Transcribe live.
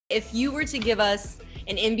if you were to give us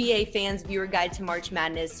an NBA fans viewer guide to March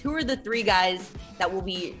Madness, who are the 3 guys that will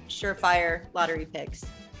be surefire lottery picks?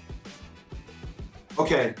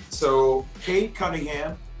 Okay, so Cade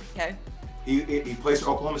Cunningham. Okay. He plays for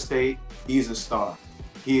Oklahoma State. He's a star.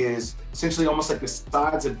 He is essentially almost like the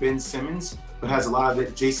size of Ben Simmons, but has a lot of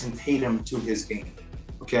it Jason Tatum to his game.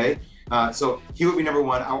 Okay, so he would be number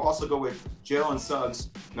 1. I'll also go with Jalen Suggs,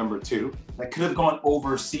 number 2. That could have gone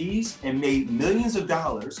overseas and made millions of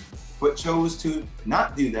dollars, but chose to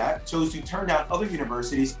not do that, chose to turn down other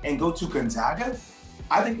universities and go to Gonzaga.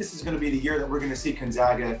 I think this is going to be the year that we're going to see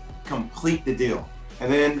Gonzaga complete the deal.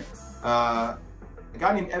 And then a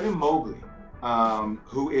guy named Evan Mobley,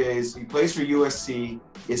 he plays for USC,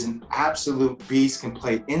 is an absolute beast, can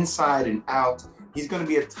play inside and out. He's going to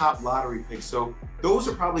be a top lottery pick. So those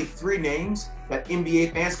are probably 3 names that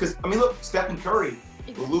NBA fans, because, I mean, look, Stephen Curry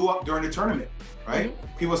blew up during the tournament, right?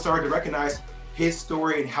 Mm-hmm. People started to recognize his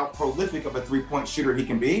story and how prolific of a 3-point shooter he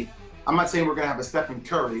can be. I'm not saying we're going to have a Stephen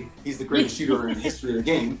Curry. He's the greatest shooter in the history of the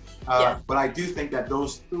game. But I do think that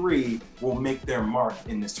those 3 will make their mark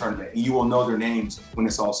in this tournament. And you will know their names when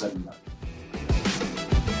it's all said and done.